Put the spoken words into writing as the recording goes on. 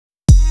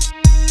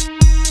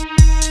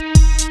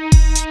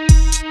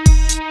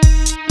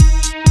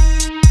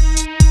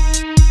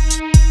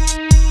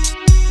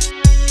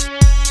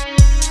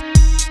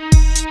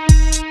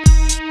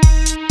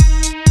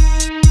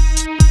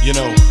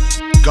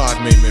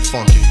Me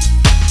Phunky.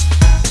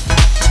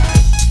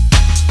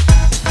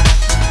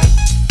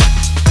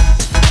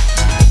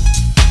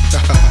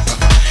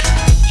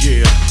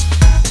 Yeah.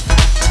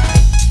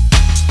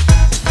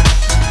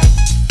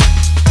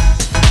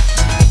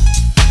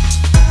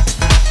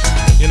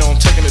 You know, I'm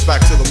taking it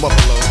back to the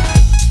motherlode,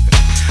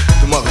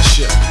 the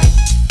mothership.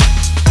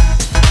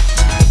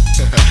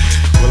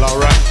 Well,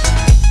 alright,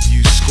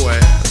 you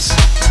squares.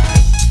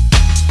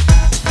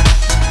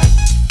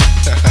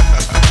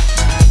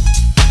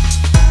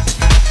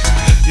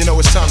 You know,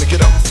 it's time to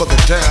get up for the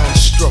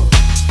downstroke.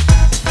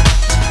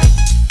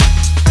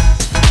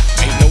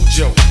 Ain't no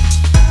joke.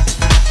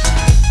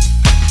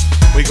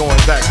 We going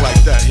back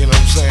like that, you know what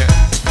I'm saying?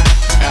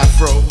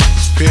 Afros,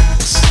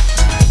 picks,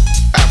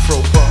 afro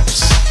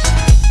puffs,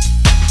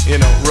 you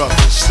know, rough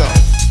and stuff.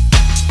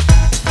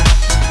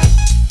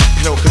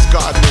 You know, cause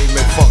God made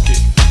me funky.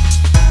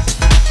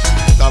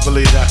 I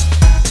believe that.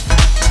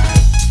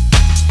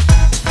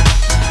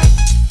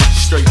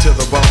 Straight to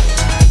the bone.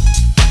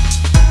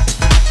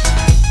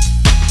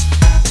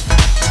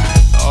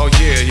 Oh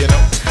yeah, you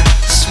know,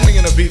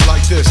 swinging a beat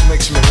like this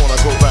makes me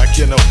wanna go back,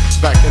 you know,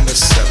 back in the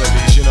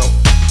 70s, you know.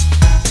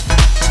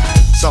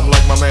 Something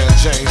like my man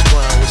James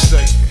Brown would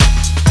say.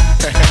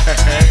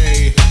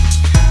 Hey,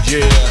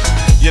 yeah,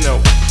 you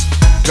know,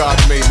 God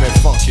made me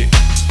funky.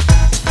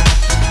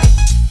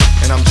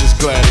 And I'm just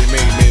glad he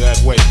made me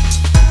that way.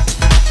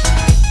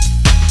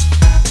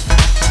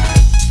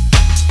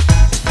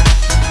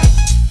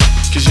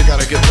 Cause you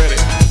gotta get ready.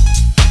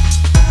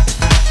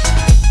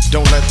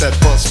 Don't let that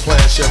bus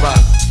flash you by.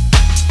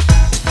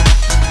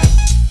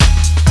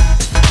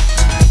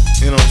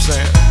 You know what I'm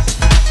saying?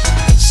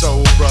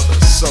 Soul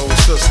brothers, soul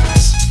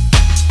sisters,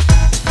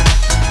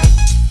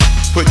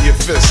 put your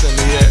fists in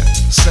the air,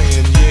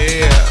 saying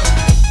yeah.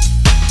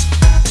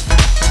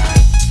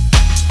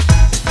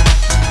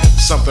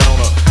 Something on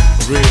a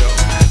real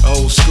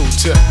old school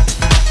tip.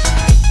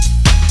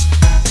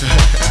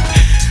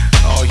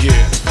 Oh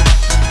yeah.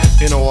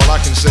 You know, all I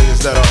can say is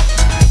that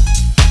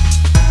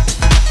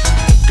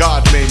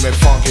God made me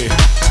funky,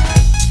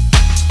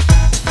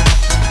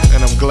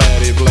 and I'm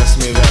glad he blessed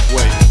me that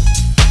way.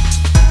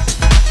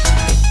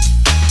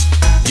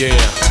 Yeah.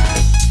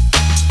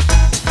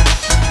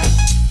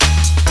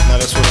 Now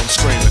that's what I'm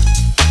screaming.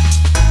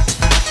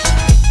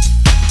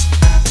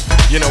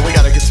 You know, we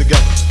gotta get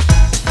together,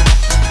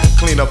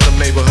 clean up them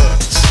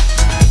neighborhoods,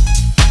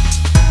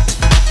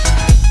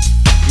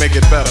 make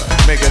it better,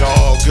 make it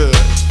all good.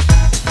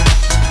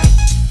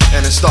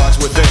 And it starts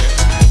within.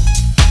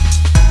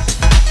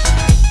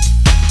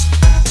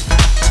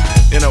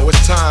 You know,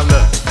 it's time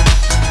to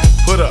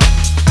put up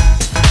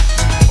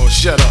or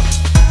shut up.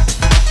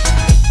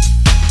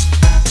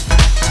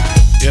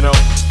 You know,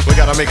 we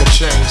gotta make a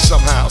change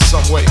somehow,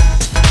 some way.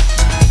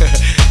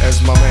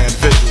 As my man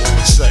Visual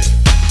would say.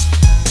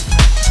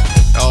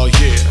 Oh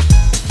yeah.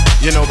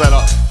 You know that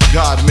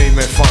God made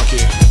me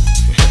funky.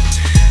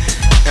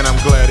 And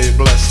I'm glad he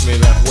blessed me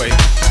that way.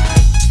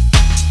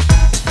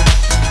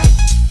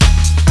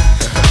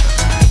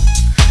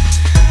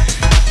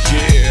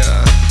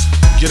 Yeah.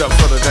 Get up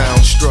for the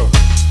downstroke.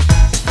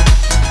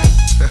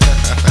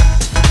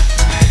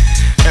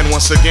 And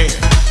once again,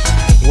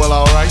 well,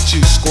 alright,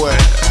 you squares.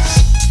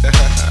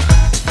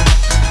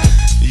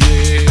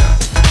 Yeah.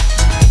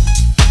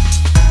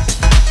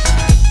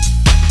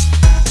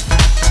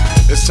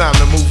 It's time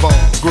to move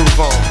on, groove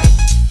on,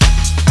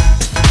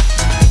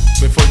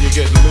 before you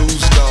get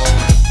loosed on.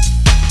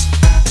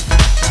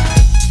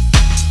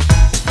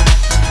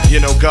 You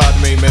know, God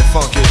made me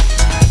funky,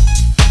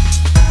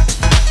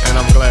 and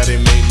I'm glad he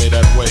made me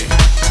that way.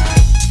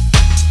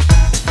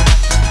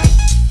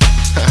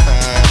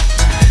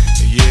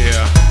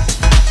 Yeah.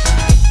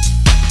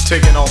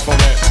 Taking off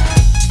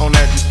on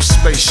that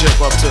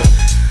spaceship up to,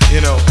 you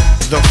know,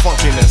 the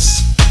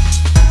funkiness,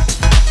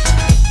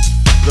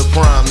 the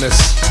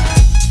primeness.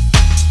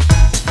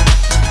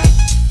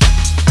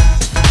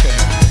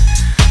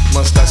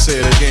 Must I say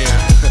it again?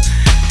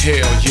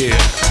 Hell yeah.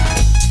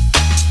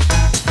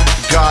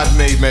 God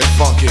made me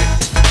funky,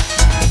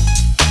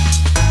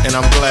 and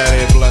I'm glad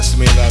he blessed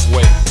me that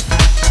way.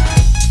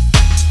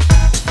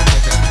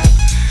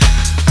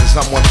 Cause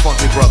I'm one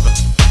funky brother.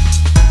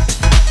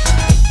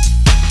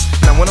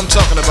 Now when I'm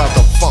talking about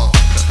the funk,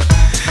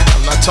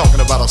 I'm not talking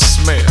about a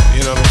smell,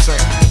 you know what I'm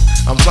saying?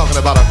 I'm talking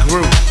about a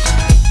groove.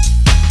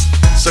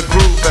 It's a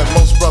groove that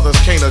most brothers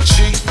can't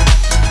achieve.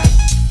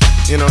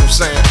 You know what I'm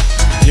saying?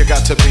 You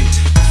got to be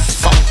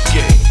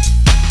funky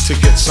to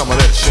get some of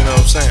this, you know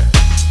what I'm saying?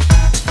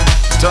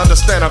 To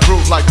understand a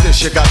groove like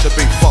this, you got to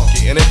be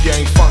funky. And if you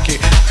ain't funky,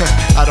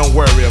 I don't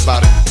worry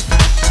about it.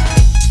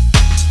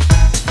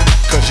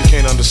 Cause you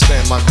can't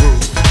understand my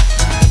groove.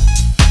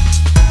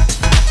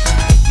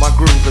 My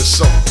groove is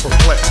so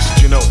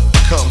perplexed, you know,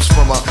 comes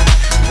from a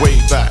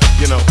way back,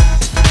 you know.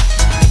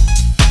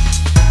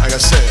 Like I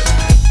said,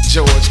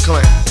 George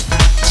Clinton,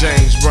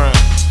 James Brown.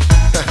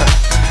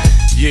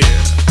 Yeah,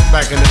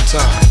 back in them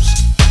times.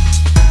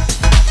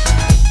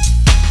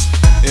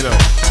 You know,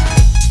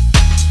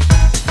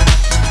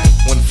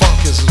 when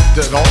funk is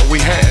all we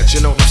had, you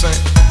know what I'm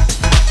saying?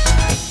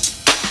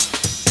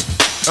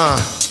 You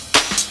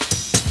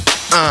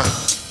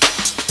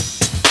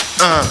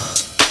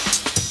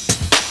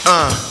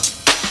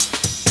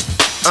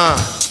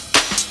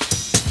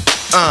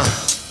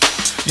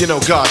know,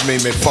 God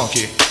made me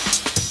funky,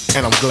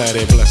 and I'm glad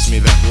He blessed me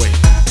that way.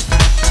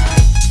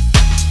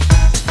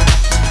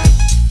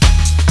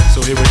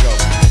 So here we go,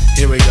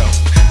 here we go.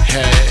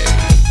 Hey.